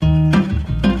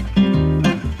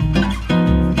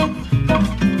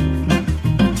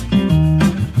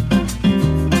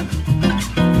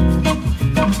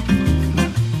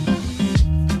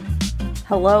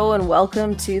Hello and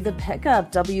welcome to the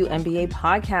Pickup WNBA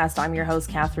podcast. I'm your host,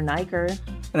 Catherine Eicher.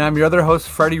 And I'm your other host,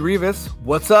 Freddie Rivas.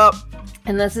 What's up?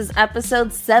 And this is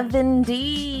episode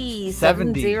 70.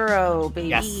 70, baby.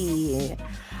 Yes.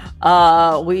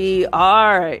 We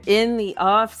are in the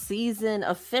off season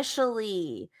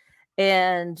officially,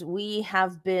 and we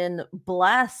have been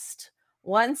blessed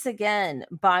once again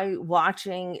by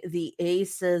watching the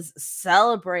Aces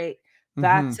celebrate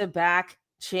back-to-back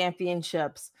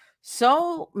championships.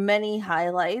 So many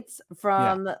highlights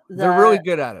from they're really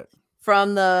good at it.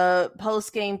 From the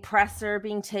post-game presser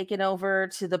being taken over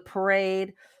to the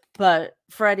parade. But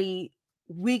Freddie,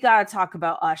 we got to talk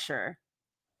about Usher.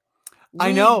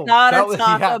 I know. We got to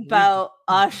talk about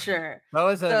Usher. That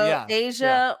was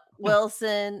Asia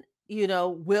Wilson,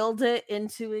 willed it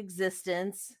into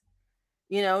existence,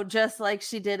 just like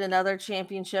she did another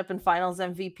championship and finals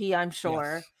MVP, I'm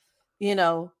sure.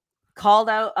 Yes. Called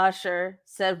out Usher,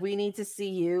 said, "We need to see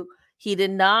you." He did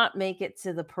not make it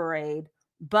to the parade,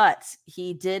 but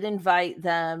he did invite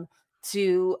them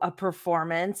to a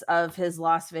performance of his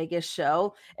Las Vegas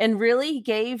show and really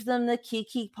gave them the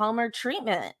Keke Palmer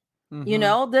treatment.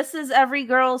 This is every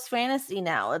girl's fantasy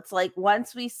now. It's like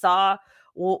once we saw,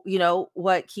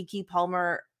 what Keke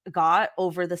Palmer got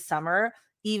over the summer,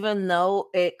 even though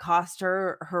it cost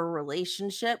her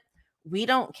relationship, we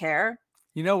don't care.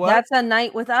 You know what? That's a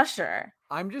night with Usher.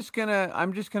 I'm just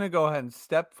gonna go ahead and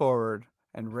step forward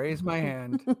and raise my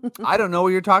hand. I don't know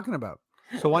what you're talking about.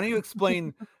 So why don't you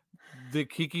explain the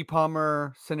Keke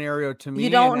Palmer scenario to me? You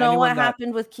don't know what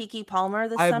happened with Keke Palmer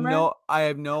this summer? I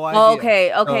have no idea.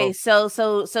 Okay. So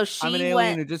she I'm an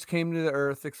alien who just came to the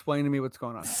earth. Explain to me what's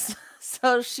going on.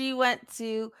 So she went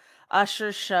to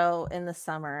Usher's show in the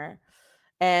summer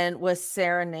and was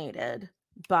serenaded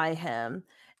by him.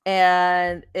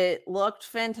 And it looked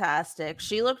fantastic.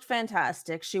 She looked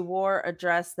fantastic. She wore a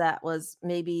dress that was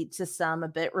maybe to some a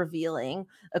bit revealing,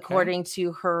 according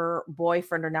to her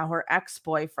boyfriend, or now her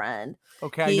ex-boyfriend.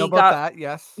 Okay, I know about that.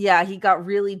 Yes. Yeah, he got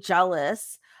really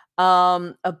jealous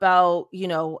about,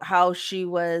 how she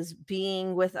was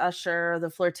being with Usher, the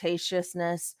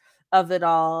flirtatiousness of it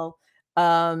all.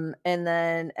 And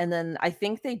then I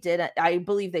think I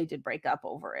believe they did break up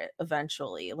over it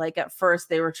eventually. Like at first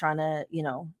they were trying to,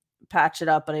 patch it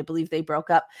up, but I believe they broke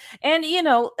up. And,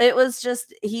 it was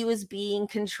just, he was being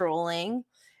controlling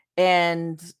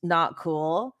and not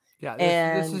cool. Yeah.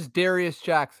 This is Darius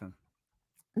Jackson.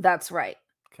 That's right.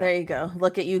 Okay. There you go.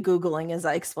 Look at you Googling as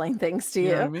I explain things to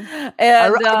you. Know what I mean? And I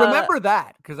remember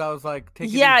that because I was like,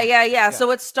 yeah.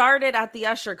 So it started at the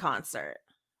Usher concert.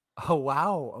 Oh,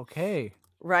 wow. Okay.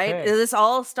 Right. Okay. This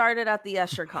all started at the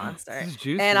Usher concert. This is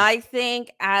juicy. And I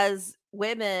think as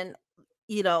women,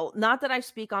 not that I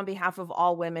speak on behalf of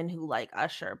all women who like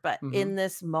Usher, but in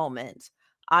this moment,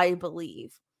 I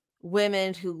believe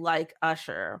women who like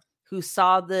Usher, who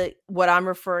saw what I'm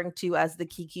referring to as the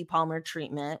Keke Palmer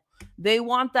treatment, they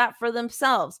want that for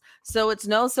themselves. So it's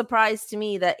no surprise to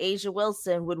me that Asia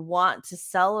Wilson would want to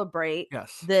celebrate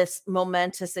this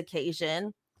momentous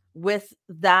occasion with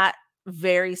that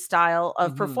very style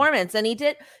of performance. And he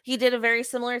did a very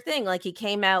similar thing. Like he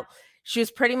came out, she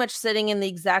was pretty much sitting in the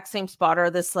exact same spot,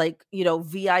 or this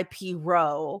VIP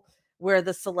row where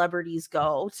the celebrities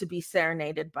go to be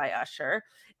serenaded by Usher.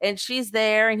 And she's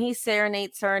there and he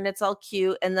serenades her and it's all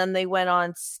cute. And then they went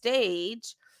on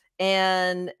stage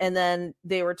and then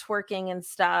they were twerking and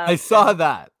stuff. I saw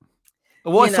that.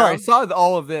 Well, sorry, I saw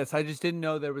all of this. I just didn't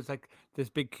know there was like this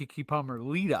big Keke Palmer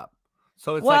lead up.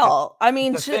 So it's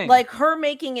her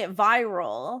making it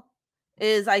viral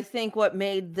is, I think, what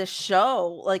made the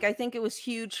show. Like, I think it was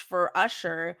huge for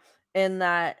Usher in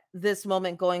that this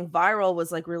moment going viral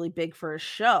was like really big for a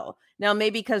show. Now,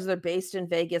 maybe because they're based in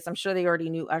Vegas, I'm sure they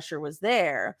already knew Usher was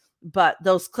there, but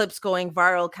those clips going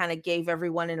viral kind of gave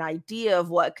everyone an idea of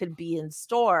what could be in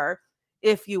store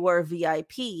if you were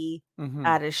VIP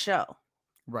at a show.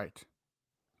 Right.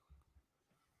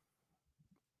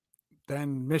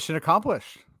 Then mission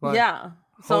accomplished. Like, yeah.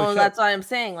 So that's why I'm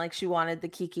saying, like, she wanted the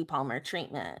Keke Palmer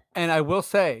treatment. And I will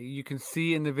say, you can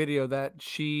see in the video that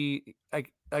she,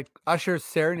 like Usher's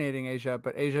serenading Asia,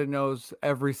 but Asia knows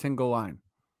every single line.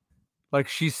 Like,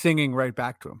 she's singing right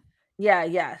back to him.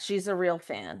 Yeah. She's a real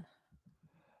fan.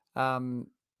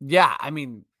 Yeah, I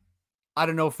mean, I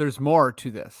don't know if there's more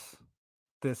to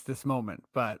this moment,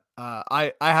 but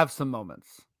I have some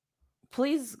moments.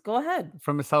 Please go ahead.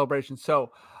 From a celebration.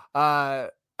 So,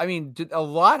 I mean, a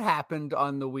lot happened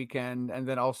on the weekend, and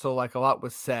then also like a lot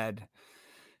was said.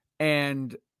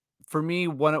 And for me,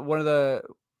 one of the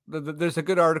there's a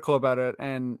good article about it,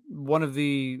 and one of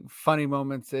the funny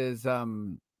moments is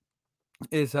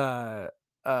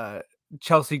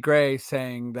Chelsea Gray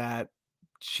saying that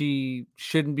she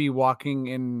shouldn't be walking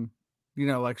in,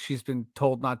 like she's been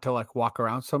told not to like walk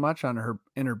around so much on her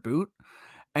in her boot,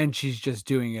 and she's just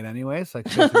doing it anyways. Like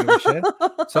she doesn't give a shit.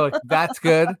 So like that's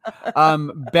good.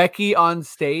 Becky on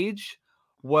stage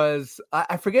was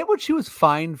I forget what she was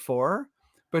fined for,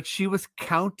 but she was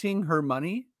counting her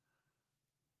money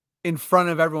in front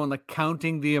of everyone, like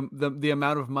counting the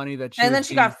amount of money that she And was then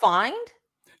she being. got fined?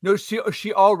 No,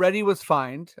 she already was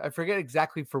fined. I forget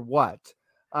exactly for what.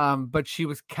 But she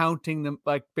was counting them,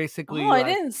 like Oh, basically I like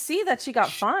didn't see that she got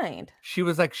sh- fined. she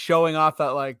was like showing off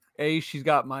that like A, she's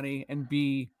got money, and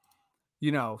B,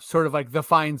 sort of like the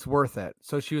fine's worth it.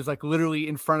 So she was like literally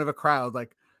in front of a crowd,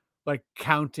 like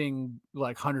counting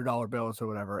like $100 bills or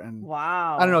whatever. And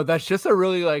I don't Wow. know, that's just a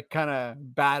really like kind of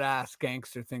badass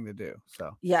gangster thing to do.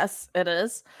 So Yes, it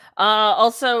is.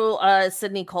 Also,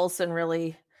 Sydney Colson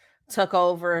really took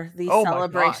over these oh my god.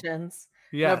 celebrations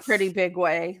in a pretty Yes. big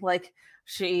way. Like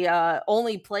she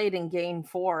only played in game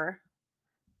 4,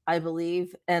 I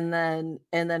believe, and then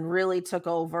really took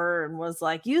over and was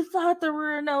like, "You thought there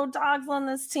were no dogs on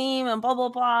this team," and blah blah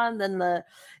blah. And then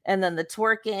the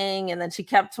twerking, and then she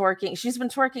kept twerking. She's been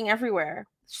twerking everywhere.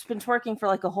 She's been twerking for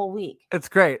like a whole week. It's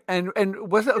great. And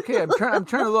was it okay? I'm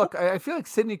trying to look. I feel like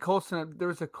Sydney Colson. There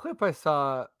was a clip I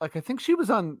saw. Like I think she was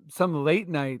on some late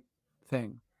night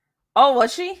thing. Oh,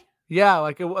 was she? Yeah,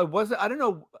 like it wasn't. I don't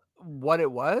know what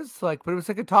it was like, but it was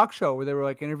like a talk show where they were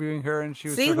like interviewing her, and she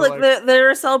was See, sort of look, like,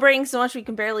 they're celebrating so much we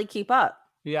can barely keep up.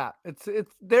 yeah. It's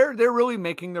they're really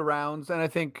making the rounds, and I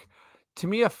think to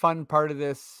me a fun part of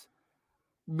this.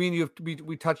 I mean,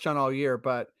 we touched on all year,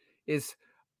 but is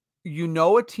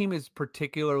a team is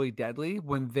particularly deadly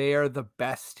when they are the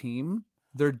best team.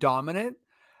 They're dominant,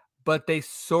 but they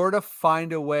sort of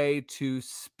find a way to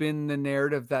spin the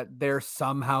narrative that they're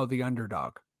somehow the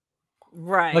underdog. Like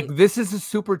Right. this is a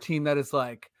super team that is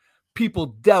like people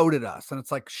doubted us, and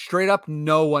it's like straight up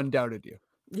no one doubted you.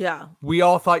 Yeah. We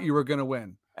all thought you were going to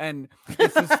win. And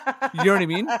it's this, you know what I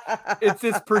mean? It's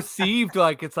this perceived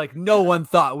like it's like no one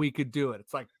thought we could do it.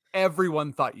 It's like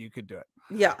everyone thought you could do it.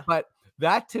 Yeah. But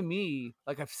that to me,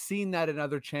 like I've seen that in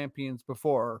other champions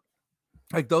before.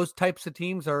 Like those types of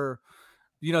teams are,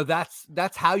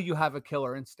 that's how you have a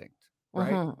killer instinct,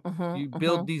 right? Mhm, mhm, You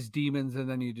build mhm, these demons and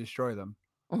then you destroy them.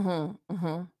 mhm,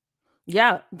 mhm.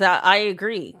 Yeah, that I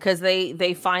agree because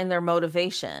they find their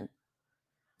motivation,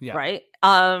 Yeah. right?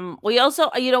 We also,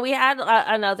 we had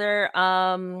another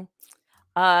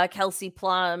Kelsey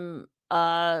Plum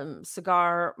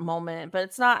cigar moment, but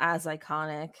it's not as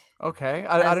iconic Okay.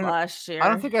 I as don't know. last I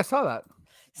don't year. think I saw that.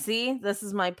 See, this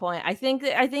is my point. I think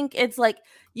it's like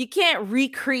you can't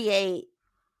recreate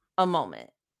a moment.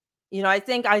 I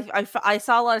think I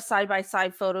saw a lot of side by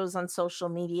side photos on social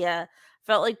media.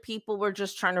 Felt like people were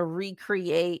just trying to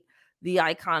recreate the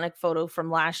iconic photo from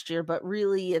last year, but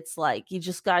really it's like you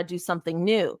just got to do something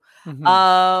new. Hmm.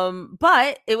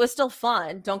 But it was still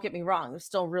fun. Don't get me wrong. It was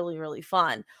still really, really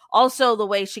fun. Also, the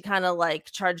way she kind of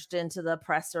like charged into the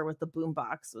presser with the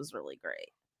boombox was really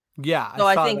great. Yeah, I So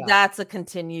I saw think that. that's a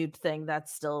continued thing that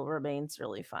still remains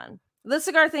really fun. The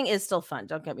cigar thing is still fun,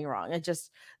 don't get me wrong. It just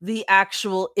the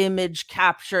actual image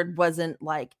captured wasn't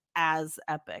like as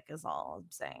epic is all I'm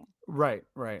saying. Right,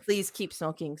 right. Please keep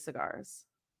smoking cigars,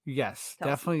 Yes,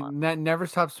 Kelsey definitely Plum. never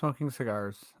stop smoking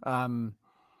cigars. Yeah,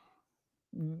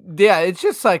 it's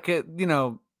just like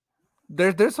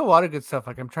there's a lot of good stuff.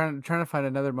 Like I'm trying to find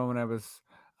another moment I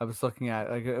was looking at.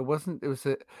 Like it wasn't it was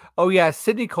a, oh yeah,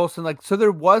 Sydney Colson. Like so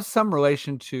there was some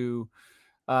relation to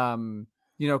kind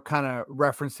of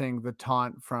referencing the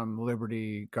taunt from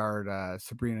Liberty Guard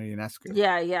Sabrina Ionescu.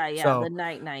 Yeah, yeah, yeah. The So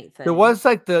night there thing. was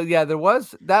like there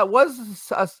was that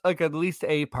was like at least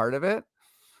a part of it.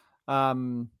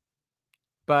 Um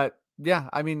but yeah,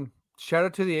 I mean, shout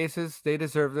out to the Aces. They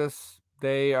deserve this.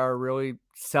 They are really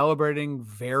celebrating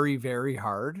very, very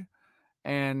hard.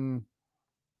 And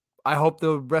I hope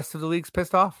the rest of the league's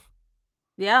pissed off.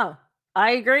 Yeah,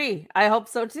 I agree. I hope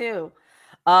so too.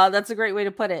 That's a great way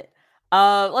to put it.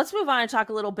 Let's move on and talk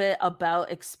a little bit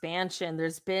about expansion.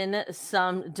 There's been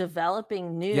some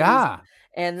developing news, Yeah.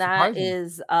 and that Surprising.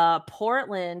 is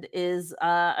Portland is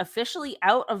officially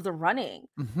out of the running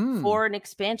Hmm. for an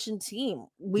expansion team.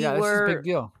 Yeah, this is a big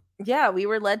deal. We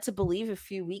were led to believe a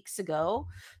few weeks ago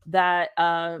that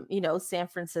San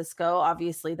Francisco,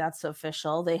 obviously that's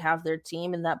official, they have their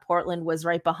team, and that Portland was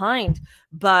right behind.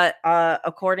 But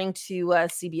according to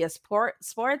CBS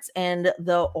Sports and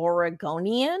the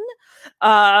Oregonian,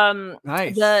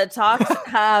 Nice. the talks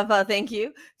have thank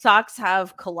you, talks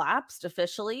have collapsed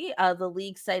officially. The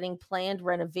league citing planned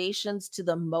renovations to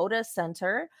the Moda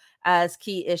Center as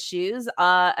key issues.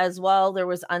 As well, there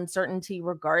was uncertainty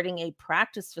regarding a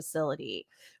practice facility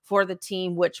for the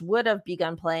team, which would have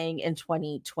begun playing in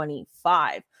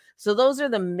 2025. So those are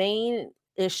the main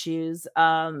issues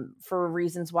for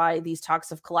reasons why these talks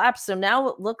have collapsed. So now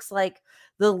it looks like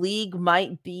the league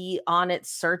might be on its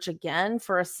search again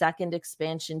for a second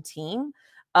expansion team.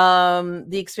 The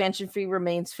expansion fee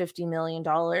remains $50 million.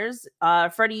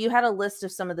 Freddie, you had a list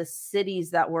of some of the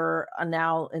cities that were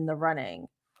now in the running.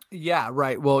 Yeah,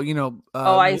 right. Well,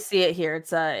 Oh, I see it here.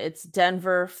 It's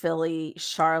Denver, Philly,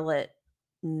 Charlotte,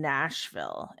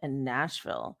 Nashville, and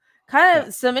Nashville. Kind yeah.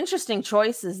 of some interesting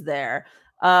choices there.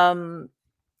 Um,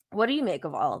 what do you make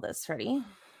of all of this, Freddie?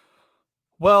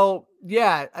 Well,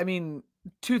 yeah, I mean,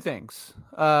 2 things.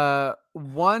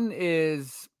 One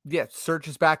is, yeah, search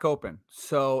is back open.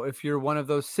 So if you're one of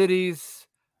those cities,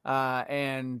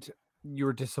 and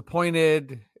you're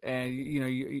disappointed and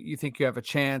you think you have a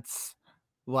chance,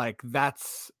 like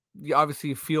that's you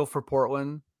obviously feel for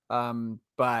Portland.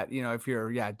 But if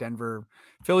you're, yeah, Denver,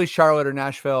 Philly, Charlotte, or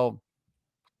Nashville,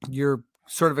 you're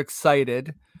sort of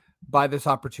excited by this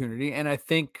opportunity. And I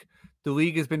think the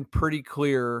league has been pretty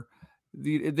clear.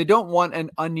 They don't want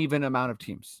an uneven amount of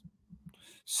teams.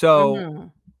 So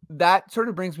Mhm. that sort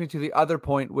of brings me to the other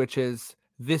point, which is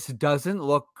this doesn't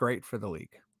look great for the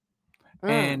league. Mm.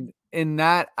 And in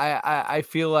that, I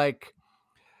feel like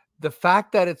the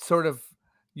fact that it's sort of,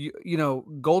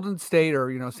 Golden State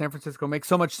or, San Francisco makes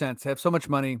so much sense. They have so much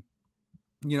money.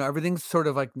 Everything's sort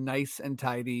of like nice and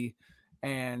tidy.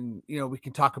 And, we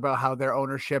can talk about how their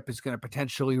ownership is going to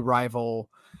potentially rival,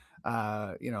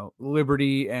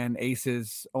 Liberty and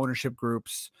Aces ownership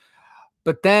groups.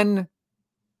 But then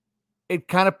it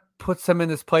kind of puts them in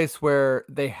this place where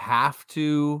they have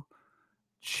to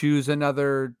choose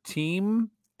another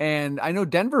team. And I know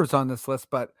Denver's on this list,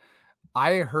 but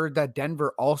I heard that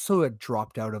Denver also had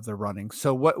dropped out of the running.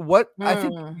 So what I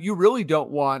think Mm. you really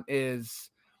don't want is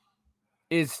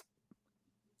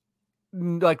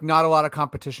like not a lot of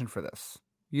competition for this.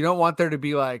 You don't want there to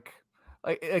be like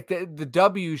the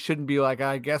W shouldn't be like,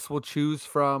 I guess we'll choose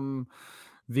from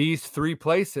these 3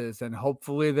 places and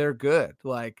hopefully they're good.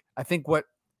 Like I think what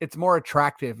it's more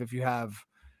attractive if you have,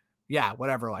 yeah,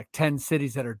 whatever, like 10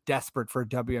 cities that are desperate for a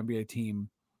WNBA team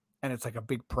and it's like a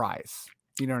big prize.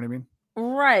 You know what I mean?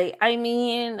 Right. I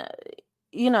mean,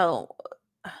 you know,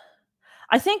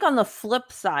 I think on the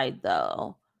flip side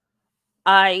though,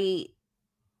 I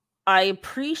I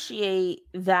appreciate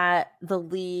that the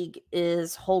league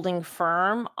is holding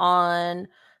firm on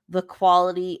the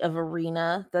quality of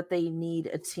arena that they need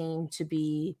a team to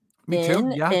be Me too.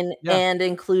 in, Yeah. and Yeah.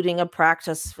 including a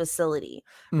practice facility,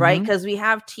 right? Mhm. Because we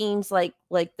have teams like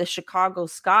the Chicago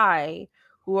Sky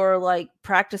who are like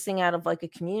practicing out of like a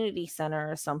community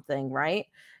center or something, right?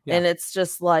 Yeah. And it's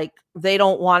just like they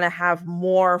don't want to have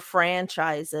more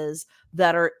franchises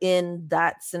that are in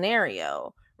that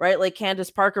scenario, right? Like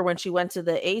Candace Parker, when she went to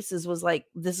the Aces, was like,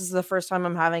 this is the first time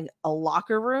I'm having a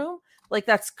locker room. Like,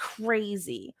 that's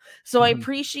crazy. So I Mhm.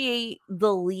 appreciate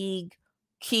the league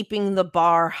keeping the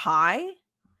bar high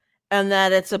and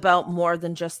that it's about more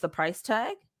than just the price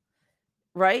tag.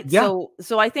 Right? Yeah.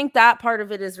 So I think that part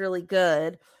of it is really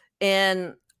good,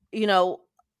 and, you know,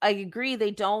 I agree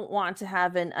they don't want to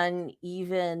have an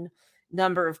uneven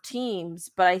number of teams,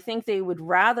 but I think they would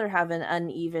rather have an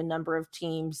uneven number of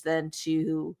teams than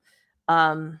to,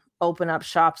 open up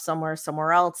shop somewhere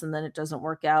else, and then it doesn't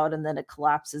work out, and then it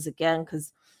collapses again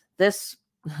because this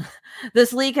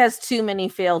this league has too many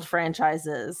failed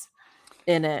franchises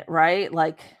in it, right?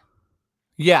 Like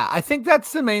Yeah, I think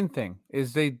that's the main thing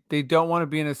is they don't wanna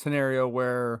be in a scenario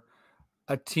where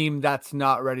a team that's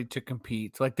not ready to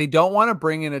compete, like, they don't wanna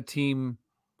bring in a team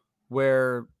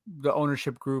where the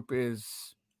ownership group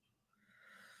is,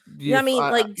 yeah, I mean,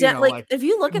 like, like, if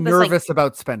you look at this, like nervous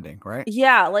about spending, right?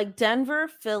 yeah, like Denver,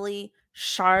 Philly,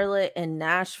 Charlotte, and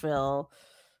Nashville,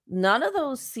 none of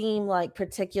those seem like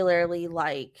particularly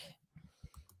like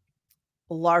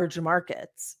large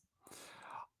markets.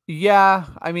 Yeah,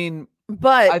 I mean,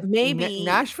 But I maybe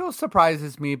Nashville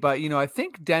surprises me, but, I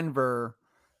think Denver,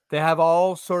 they have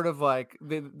all sort of like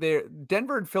they're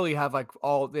Denver and Philly have like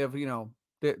all they have,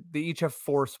 they each have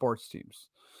 4 sports teams.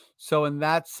 So in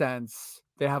that sense,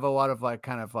 they have a lot of like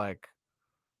kind of like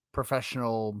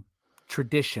professional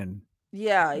tradition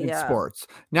yeah, in yeah. sports.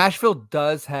 Nashville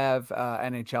does have a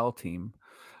NHL team,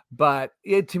 but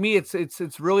to me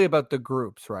it's really about the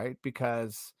groups, right?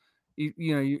 Because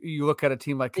you look at a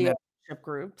team like The Connecticut. ownership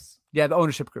groups. Yeah, the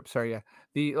ownership group, sorry, yeah.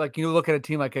 You look at a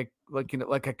team like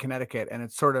a Connecticut, and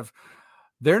it's sort of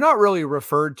they're not really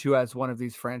referred to as one of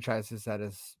these franchises that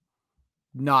is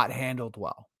not handled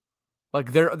well.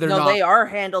 Like, they're No, not. they are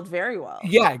handled very well.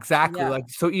 Yeah, exactly, Yeah. like,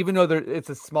 so even though it's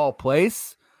a small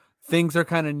place, things are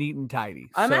kinda neat and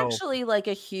tidy, I'm so actually, like,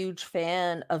 a huge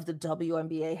fan of the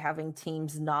WNBA having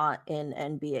teams not in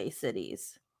NBA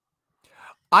cities.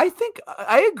 I think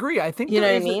I agree, I think You there know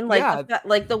what I is a mean? Like, yeah,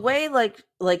 the way,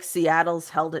 Seattle's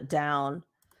held it down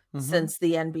mhm, since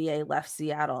the NBA left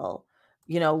Seattle,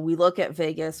 we look at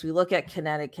Vegas, we look at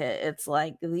Connecticut, it's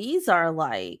like, these are,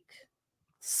 like,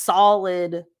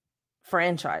 solid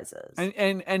franchises.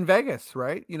 and Vegas,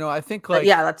 right? I think,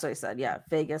 Yeah, like, that's what I said, yeah,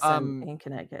 Vegas and um,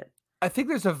 Connecticut. I think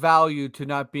there's a value to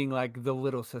not being like the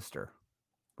little sister,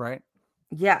 right?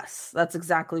 Yes, that's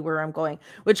exactly where I'm going,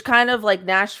 which kind of like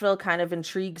Nashville kind of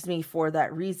intrigues me for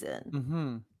that reason.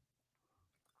 Mhm.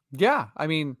 Yeah, I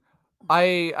mean,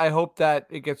 I hope that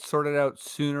it gets sorted out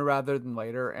sooner rather than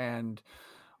later, and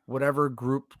whatever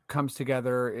group comes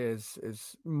together is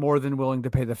more than willing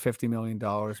to pay the $50 million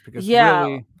because Yeah,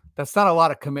 really that's not a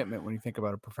lot of commitment when you think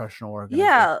about a professional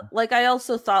yeah, organization. like, I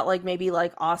also thought, like, maybe,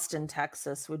 like, Austin,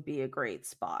 Texas would be a great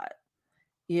spot.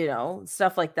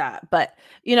 Stuff like that. But,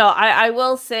 I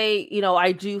will say,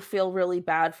 I do feel really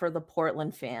bad for the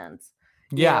Portland fans,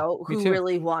 Yeah, me who too.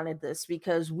 really wanted this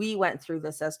because we went through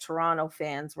this as Toronto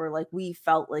fans where like we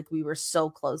felt like we were so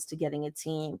close to getting a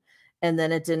team and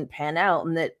then it didn't pan out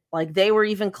and that like they were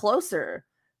even closer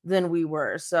than we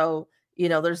were. So,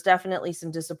 there's definitely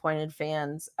some disappointed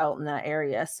fans out in that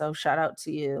area. So shout out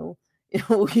to you.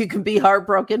 You can be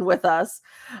heartbroken with us.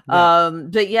 Yeah.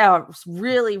 But yeah, I was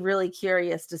really, really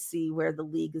curious to see where the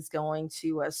league is going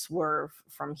to swerve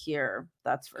from here.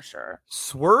 That's for sure.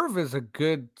 Swerve is a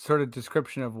good sort of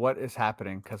description of what is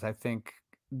happening because I think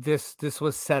this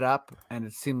was set up and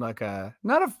it seemed like a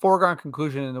not a foregone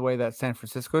conclusion in the way that San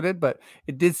Francisco did, but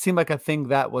it did seem like a thing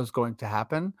that was going to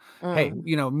happen. Hey,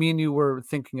 Mm. me and you were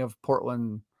thinking of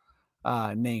Portland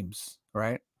names,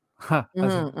 right?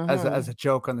 as a Mhm, as mhm. a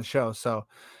joke on the show. So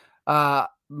I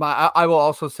will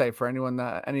also say for anyone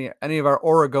that any of our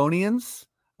Oregonians,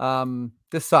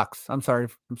 this sucks. I'm sorry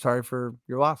for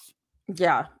your loss.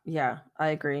 Yeah, yeah, I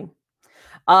agree.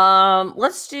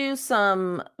 Let's do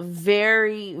some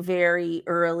very, very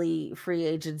early free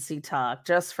agency talk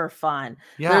just for fun.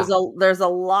 Yeah. There's a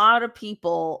lot of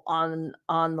people on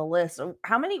the list.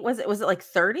 How many was it? Was it like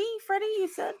 30, Freddie, you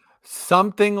said?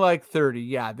 Something like 30.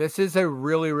 Yeah, this is a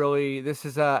really this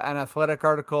is an athletic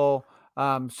article,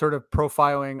 sort of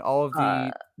profiling all of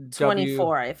Uh the W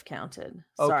 24 I've counted.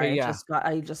 okay, Sorry, yeah.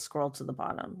 I just scrolled to the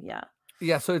bottom. Yeah.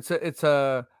 Yeah, so it's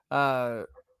a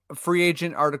free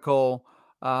agent article,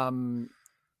 um,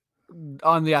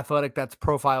 on The Athletic that's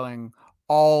profiling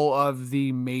all of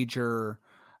the major,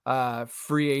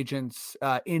 free agents,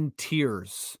 in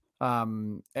tiers,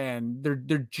 and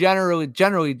they're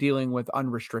generally dealing with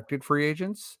unrestricted free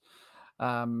agents,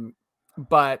 um,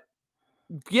 but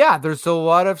yeah, there's a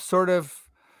lot of sort of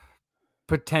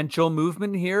potential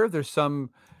movement here. There's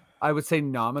some, I would say,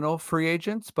 nominal free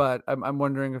agents, but I'm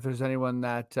wondering if there's anyone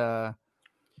that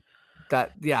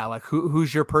yeah, like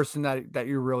who's your person that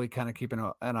you're really kind of keeping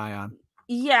an eye on?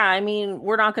 Yeah, I mean,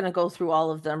 we're not gonna go through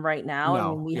all of them right now. I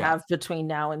mean, No, we yeah, have between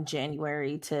now and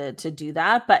January to do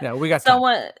that, but yeah, we got time.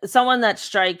 someone that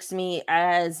strikes me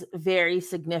as very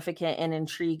significant and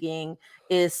intriguing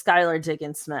is Skylar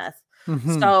Diggins Smith. Hmm.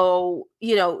 So,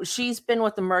 she's been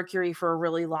with the Mercury for a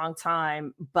really long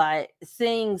time, but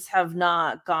things have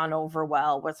not gone over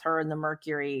well with her and the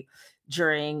Mercury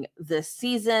during this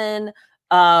season.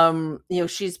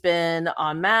 She's been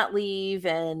on mat leave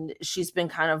and she's been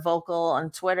kind of vocal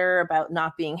on Twitter about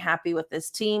not being happy with this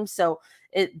team. So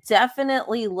it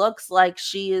definitely looks like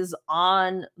she is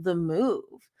on the move.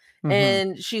 Hmm.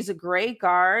 And she's a great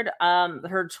guard.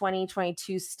 Her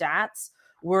 2022 stats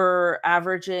were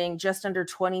averaging just under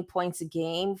 20 points a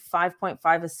game,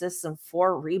 5.5 assists, and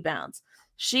 4 rebounds.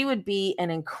 She would be an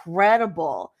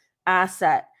incredible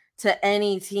asset to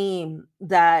any team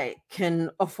that can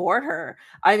afford her.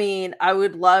 I mean, I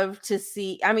would love to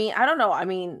see. I mean, I don't know. I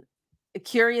mean,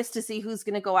 curious to see who's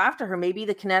going to go after her. Maybe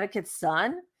the Connecticut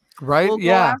Sun Right? will go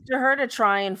Yeah. after her to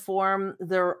try and form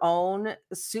their own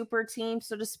super team,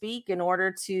 so to speak, in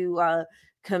order to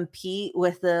compete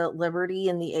with the Liberty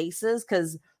and the Aces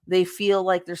because they feel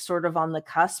like they're sort of on the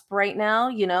cusp right now.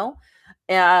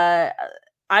 Uh,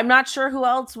 I'm not sure who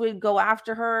else would go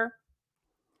after her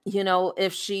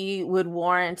if she would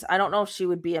warrant. I don't know if she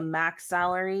would be a max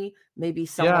salary, maybe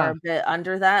somewhere Yeah. a bit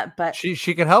under that, but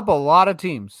She could help a lot of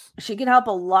teams. she could help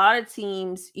a lot of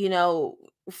teams.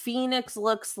 Phoenix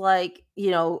looks like,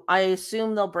 I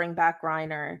assume they'll bring back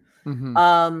Reiner.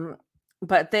 Hmm.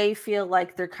 But they feel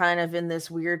like they're kind of in this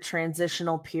weird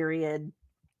transitional period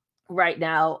right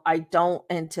now. I don't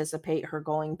anticipate her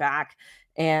going back,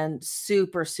 and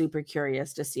super, super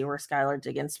curious to see where Skylar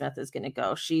Diggins Smith is gonna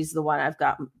go. She's the one I've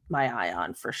got my eye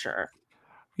on for sure.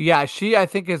 Yeah, she I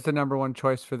think is the number one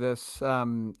choice for this.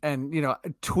 And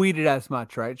tweeted as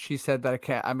much, right? She said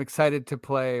that I'm excited to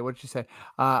play. What did she say?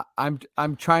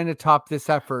 I'm trying to top this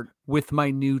effort with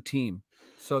my new team.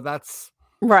 So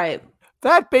Right.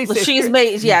 that Well, basically if she's you're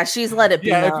made yeah, she's let it be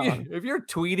yeah, known. if you're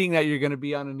tweeting that you're gonna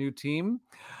be on a new team,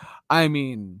 I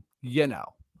mean,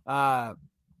 Uh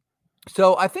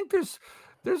so I think there's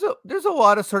a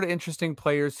lot of sort of interesting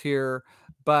players here,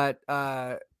 but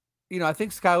I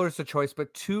think Skylar's the choice.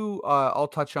 But two I'll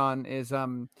touch on is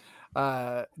Deladon.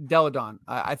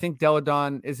 I think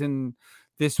Deladon is in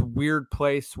this weird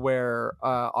place where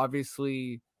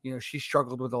obviously she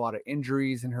struggled with a lot of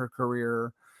injuries in her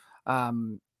career,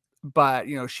 um, but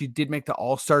she did make the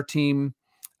All Star team,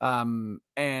 and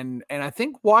I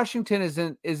think Washington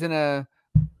isn't a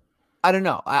I don't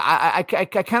know. I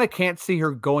kind of can't see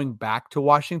her going back to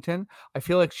Washington. I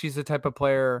feel like she's the type of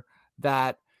player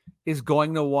that is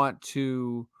going to want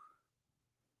to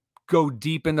go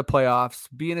deep in the playoffs,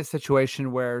 be in a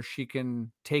situation where she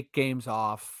can take games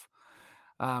off.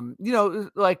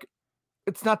 Like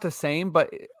it's not the same,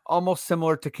 but almost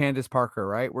similar to Candace Parker,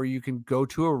 right? Where you can go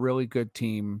to a really good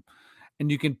team and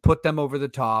you can put them over the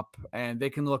top and they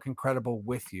can look incredible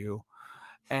with you.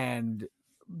 And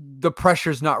the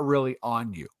pressure's not really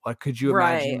on you. Like, could you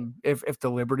Right. imagine if the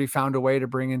Liberty found a way to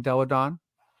bring in Deladon?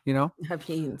 You know? That'd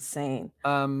be insane.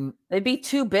 Um, They'd be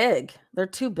too big. They're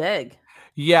too big.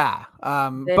 yeah.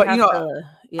 They'd But have to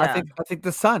I yeah. think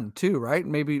the Sun too, right?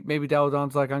 Maybe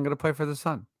Deladon's like, I'm gonna play for the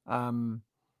Sun. And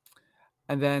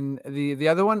then the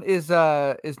other one is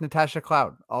Natasha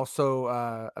Cloud, also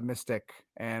a Mystic,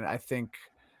 and I think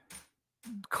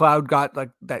Cloud got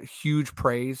like that huge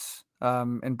praise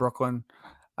in Brooklyn,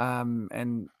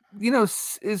 and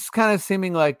is kind of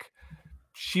seeming like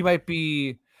she might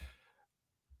be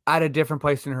at a different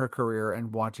place in her career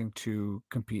and wanting to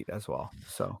compete as well.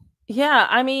 So Yeah,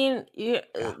 I mean, yeah,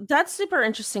 that's super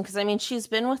interesting because I mean, she's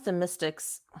been with the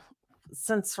Mystics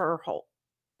since her whole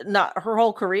not her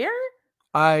whole career?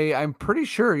 I'm pretty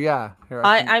sure. Yeah, here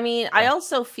I can. I mean, I Yeah,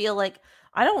 also feel like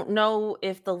I don't know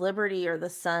if the Liberty or the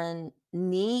Sun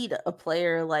need a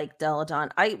player like Deladon.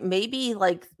 I maybe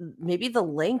like maybe the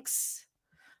Lynx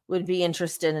would be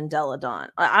interested in Deladon.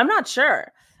 I'm not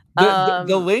sure. the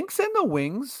Um, Lynx and the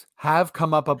Wings have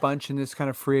come up a bunch in this kind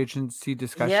of free agency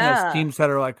discussion as yeah. teams that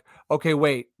are like, okay,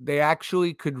 wait, they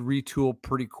actually could retool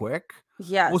pretty quick. Well,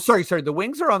 Yes. sorry, the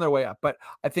Wings are on their way up, but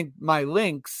I think my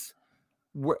Lynx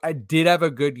I did have a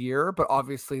good year, but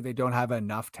obviously they don't have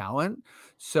enough talent.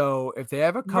 So if they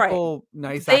have a Right. couple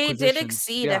nice They did acquisitions,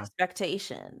 exceed yeah.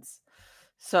 expectations.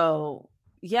 So,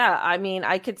 yeah, I mean,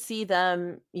 I could see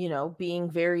them, being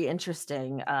very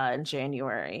interesting, in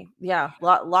January. Yeah,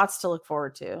 lots to look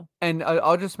forward to. And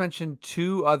I'll just mention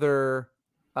two other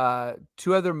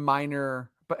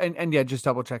minor, but and yeah, just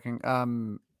double checking.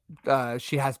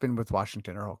 She has been with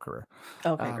Washington her whole career.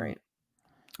 Okay, Um, great.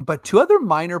 but two other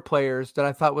minor players that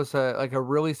I thought was a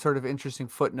really sort of interesting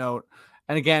footnote.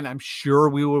 And again, I'm sure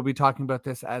we will be talking about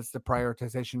this as the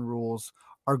prioritization rules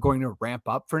are going to ramp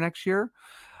up for next year.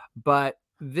 But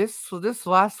this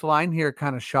last line here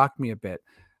kind of shocked me a bit.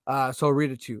 So I'll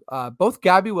read it to you. Both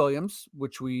Gabby Williams,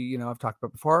 which we I've talked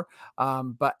about before,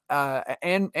 but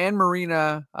and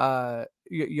Marina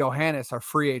Johannes are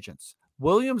free agents.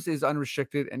 Williams is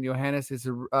unrestricted, and Johannes is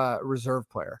a reserve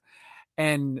player,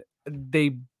 and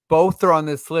they both are on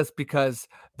this list because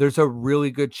there's a really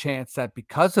good chance that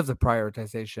because of the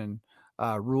prioritization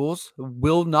rules,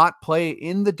 will not play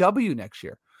in the W next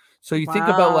year. So you think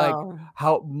about like Wow.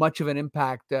 how much of an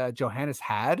impact Johannes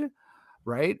had,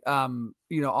 right? On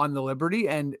the Liberty,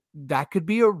 and that could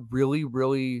be a really,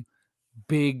 really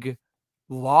big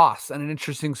loss and an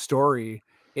interesting story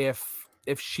if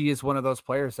she is one of those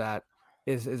players that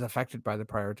is affected by the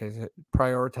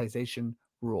prioritization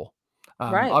rule.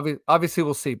 Right. Obviously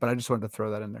we'll see, but I just wanted to throw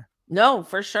that in there. No,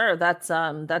 for sure. That's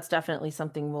definitely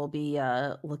something we'll be,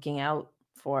 looking out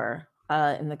for,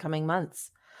 in the coming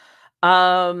months.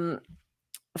 Um,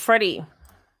 Freddie,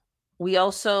 we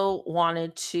also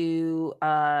wanted to,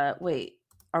 wait,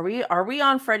 are we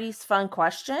on Freddie's fun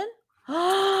question?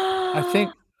 I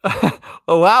think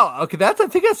oh wow. Okay, I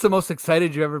think that's the most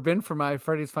excited you've ever been for my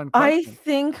Freddy's Fun I question.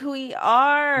 think we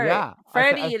are. Yeah.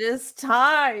 Freddie, it is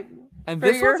time And for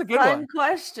this one's your a good fun one.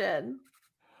 question.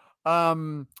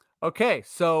 Um, okay,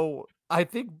 so I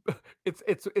think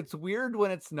it's weird when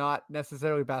it's not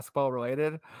necessarily basketball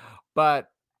related, but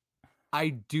I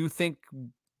do think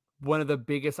one of the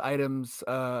biggest items,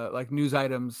 like news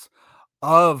items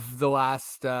of the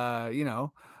last,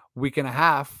 week and a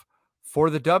half for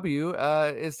the W,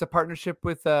 is the partnership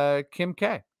with Kim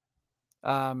K.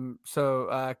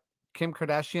 So Kim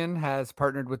Kardashian has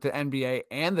partnered with the NBA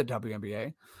and the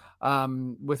WNBA,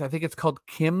 with, I think it's called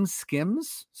Kim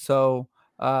Skims. So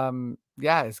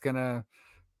yeah, it's gonna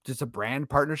just a brand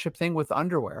partnership thing with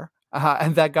underwear,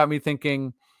 and that got me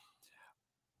thinking.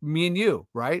 Me and you,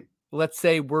 right? Let's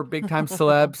say we're big time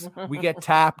celebs. We get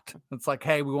tapped. It's like,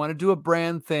 hey, we want to do a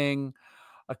brand thing,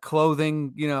 a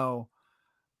clothing,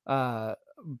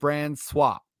 brand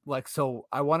swap. Like, so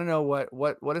I want to know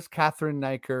what is Catherine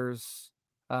Niker's,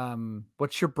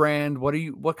 what's your brand?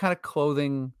 What kind of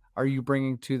clothing are you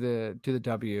bringing to the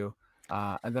W?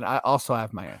 And then I also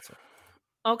have my answer.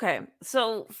 Okay,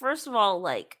 so first of all,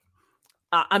 like,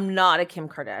 I'm not a Kim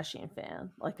Kardashian fan,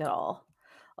 like, at all.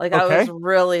 Like, I was Okay.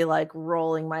 really, like,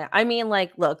 rolling my I mean,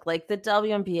 like, look, like, the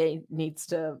WNBA needs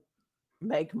to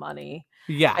make money,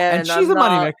 Yeah. And and she's I'm a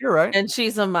not moneymaker, right? and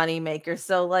she's a money maker,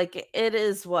 so, like, it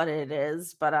is what it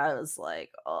is, but I was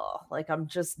like, "Oh," like, I'm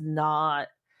just not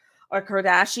a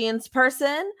Kardashians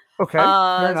person. Okay.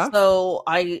 Fair enough. So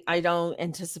I don't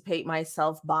anticipate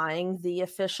myself buying the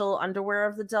official underwear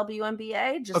of the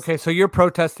WNBA. Just Okay. So you're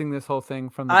protesting this whole thing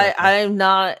from the get-go. I'm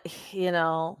not,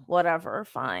 whatever,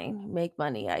 fine. Make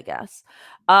money, I guess.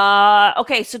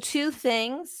 Okay, so two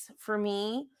things for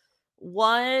me.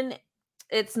 One,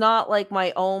 it's not like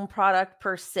my own product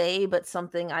per se, but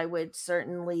something I would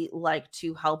certainly like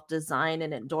to help design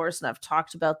and endorse. And I've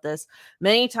talked about this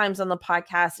many times on the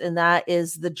podcast, and that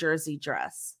is the jersey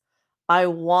dress. I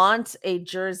want a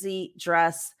jersey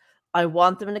dress. I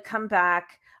want them to come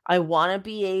back. I want to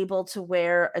be able to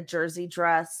wear a jersey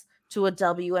dress to a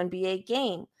WNBA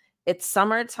game. It's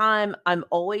summertime. I'm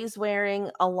always wearing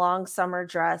a long summer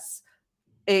dress.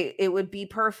 It would be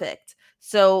perfect.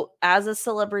 So, as a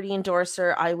celebrity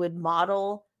endorser, I would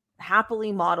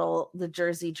happily model the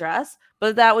jersey dress,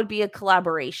 but that would be a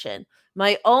collaboration.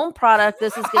 My own product,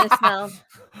 this is going to sound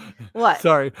what?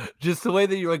 Sorry, just the way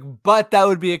that you're like, but that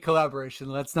would be a collaboration.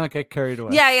 Let's not get carried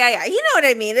away. Yeah, yeah, yeah. You know what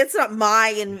I mean? It's not my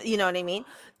and you know what I mean?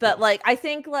 But Yeah, like I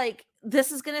think like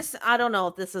this is going to I don't know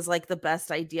if this is like the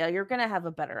best idea. You're going to have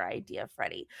a better idea,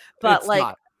 Freddie. But it's like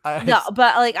not. no,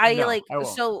 but like I No, like I won't.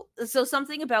 so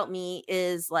something about me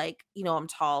is like, I'm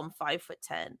tall, I'm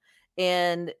 5'10".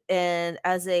 And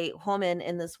as a woman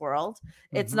in this world,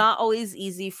 it's Hmm. not always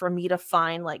easy for me to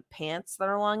find like pants that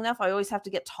are long enough. I always have to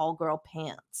get tall girl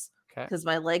pants Okay. because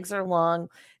my legs are long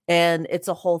and it's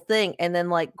a whole thing. And then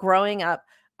like growing up,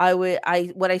 what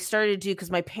I started to do because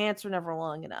my pants were never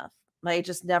long enough. I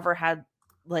just never had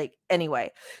like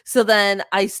anyway. So then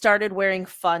I started wearing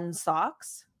fun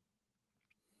socks.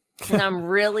 And I'm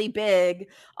really big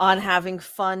on having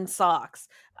fun socks.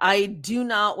 I do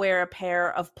not wear a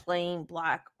pair of plain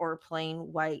black or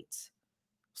plain white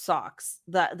socks.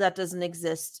 That doesn't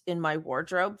exist in my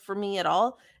wardrobe for me at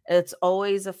all. It's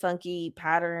always a funky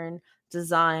pattern,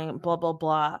 design, blah blah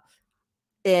blah.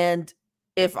 And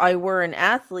if I were an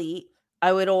athlete,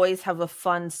 I would always have a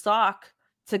fun sock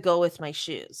to go with my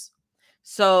shoes.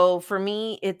 So for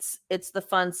me, it's the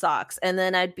fun socks. And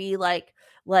then I'd be like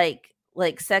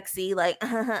sexy, like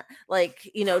like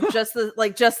just the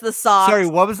Sorry, socks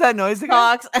what was that noise again?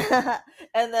 socks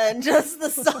and then just the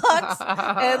socks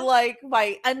and like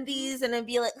my undies and then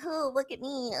be like, oh look at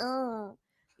me. Oh,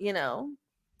 you know,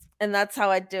 and that's how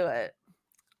I do it.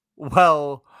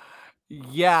 Well,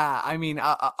 yeah. I mean,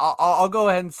 I'll go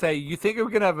ahead and say, you think we're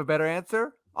gonna have a better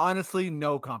answer? Honestly,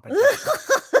 no competition.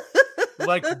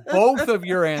 Like both of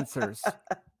your answers.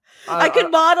 I Uh,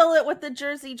 could model it with the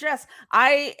jersey dress.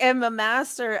 I am a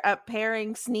master at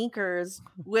pairing sneakers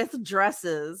with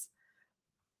dresses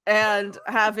and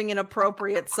having an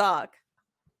appropriate sock.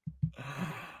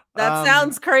 That um,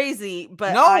 sounds crazy,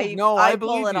 but No, I no, I I pull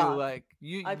believe it you. off. Like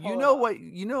you I you pull it know off. what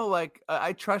like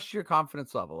I trust your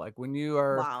confidence level. Like when you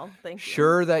are Wow, thank you.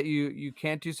 sure that you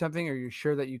can't do something, or you're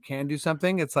sure that you can do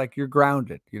something, it's like you're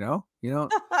grounded, you know?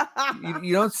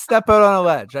 You don't step out on a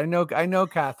ledge. I know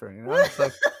Catherine, It's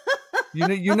like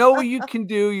you know what you can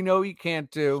do, you know what you can't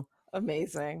do.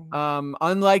 Amazing.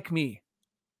 Unlike me.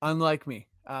 Unlike me.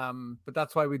 But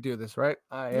that's why we do this, right?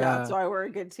 Yeah, that's why we're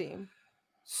a good team.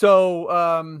 So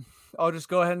I'll just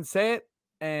go ahead and say it.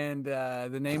 And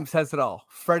the name says it all.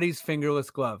 Freddy's fingerless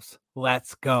gloves.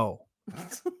 Let's go.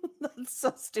 That's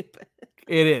so stupid.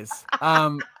 It is.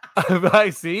 I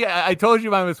see. I told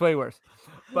you mine was way worse.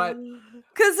 But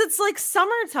Because it's like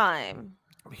summertime.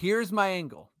 here's my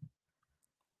angle.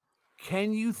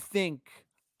 Can you think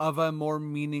of a more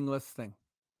meaningless thing?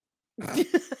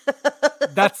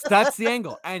 That's the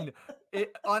angle. And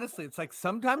Honestly, it's like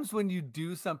sometimes when you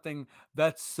do something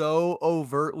that's so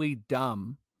overtly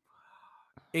dumb,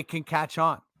 it can catch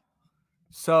on.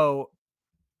 So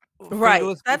Right.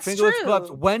 That's fingerless gloves,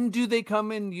 true. when do they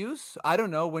come in use? I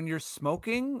don't know. When you're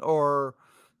smoking or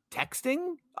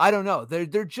texting? I don't know.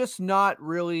 They're just not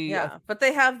really Yeah, but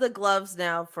they have the gloves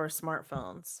now for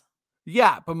smartphones.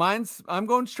 yeah, but I'm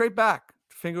going straight back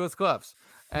to fingerless gloves.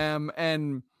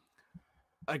 And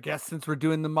I guess since we're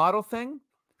doing the model thing,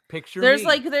 picture me,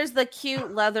 There's the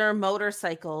cute leather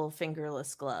motorcycle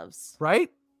fingerless gloves. right?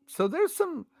 So there's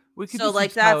some we could So, do some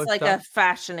like, that's stylish like a stuff.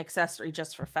 fashion accessory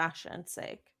just for fashion's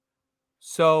sake.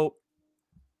 So,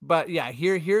 but yeah,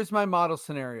 here's my model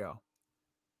scenario.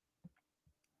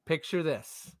 Picture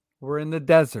this. We're in the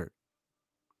desert.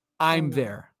 Oh, I'm no.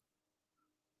 there.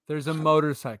 There's a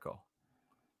motorcycle.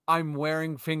 I'm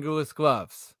wearing fingerless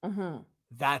gloves. Mhm.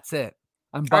 That's it.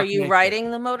 I'm Are buck you naked.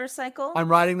 riding the motorcycle? I'm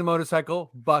riding the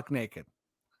motorcycle buck naked.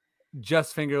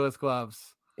 Just fingerless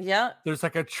gloves. Yeah. There's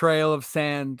like a trail of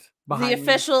sand behind me.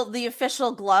 The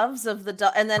official gloves of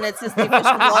the and then it says the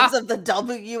official gloves of the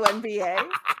WNBA?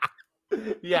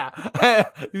 Yeah.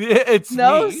 It's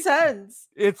No me. sense.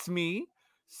 It's me.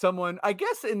 Someone, I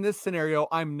guess in this scenario,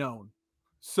 I'm known.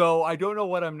 So I don't know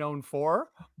what I'm known for,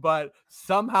 but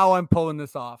somehow I'm pulling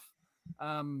this off.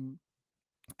 Um,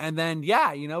 and then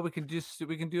yeah, we can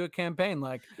do a campaign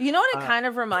like You know what it uh kind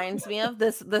of reminds me of?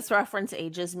 This reference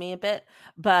ages me a bit,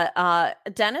 but,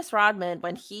 Dennis Rodman,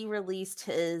 when he released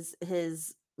his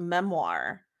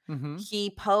memoir, mhm. he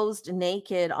posed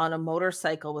naked on a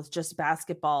motorcycle with just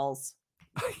basketballs,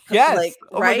 Yes. like,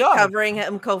 Oh my right? god. Covering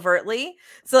him covertly.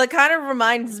 So it kind of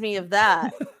reminds me of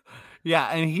that, Yeah,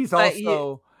 and he's but you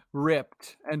also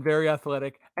ripped and very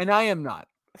athletic, and I am not.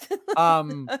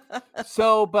 Um,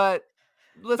 so but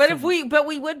listen, but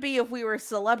we would be if we were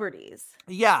celebrities.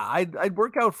 yeah, I'd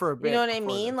work out for a You know bit what I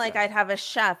before mean? this, Like, yeah. I'd have a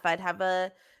chef, I'd have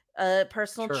a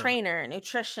personal Sure. trainer,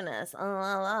 nutritionist,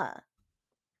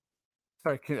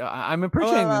 Sorry, I'm la,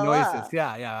 appreciating the la, noises. la.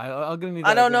 Yeah, yeah, I'm gonna need I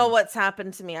that don't know again. what's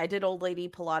happened to me. I did old lady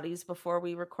Pilates before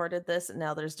we recorded this, and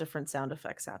now there's different sound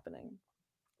effects happening.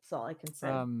 That's all I can say.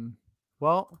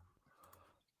 Well,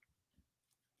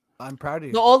 I'm proud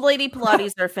of The you. old lady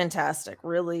Pilates are fantastic.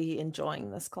 Really enjoying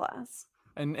this class.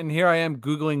 And here I am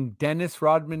Googling Dennis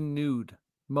Rodman nude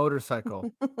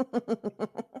motorcycle.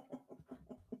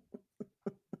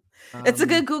 It's a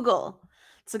good Um, Google.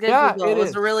 It's a good yeah, Google. it It was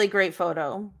is. a really great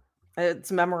photo.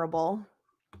 It's memorable.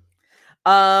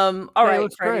 All Yeah, he right,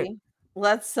 looks great. Freddie. Bad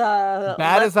Let's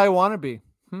as I want to be.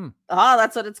 Hmm.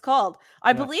 that's what it's called. I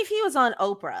Yeah. believe he was on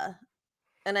Oprah.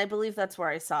 And I believe that's where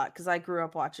I saw it because I grew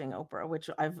up watching Oprah, which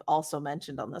I've also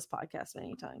mentioned on this podcast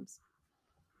many times.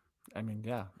 I mean,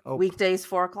 yeah. Oh, Weekdays,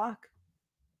 4 o'clock.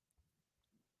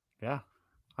 yeah.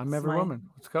 I'm It's every my woman.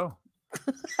 Let's go.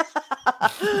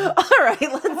 all right,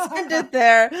 let's end it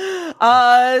there.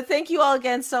 Thank you all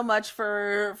again so much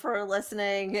for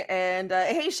listening. And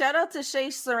hey, shout out to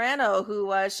Shay Serrano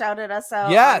who shouted us out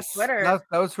on Yes, Twitter.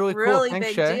 that was really cool. Really Thanks,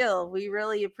 big Shay. deal. We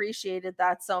really appreciated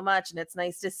that so much. And it's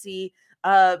nice to see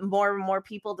more and more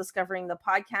people discovering the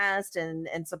podcast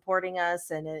and supporting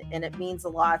us. And it means a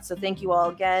lot. So thank you all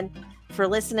again for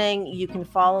listening. You can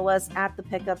follow us at the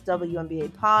Pickup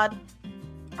WNBA Pod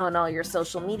on all your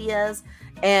social medias,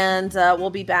 and we'll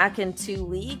be back in 2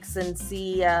 weeks and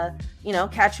see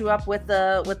catch you up with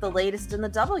the latest in the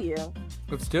W.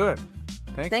 Let's do it.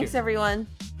 Thanks everyone.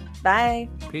 Bye.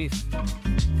 Peace.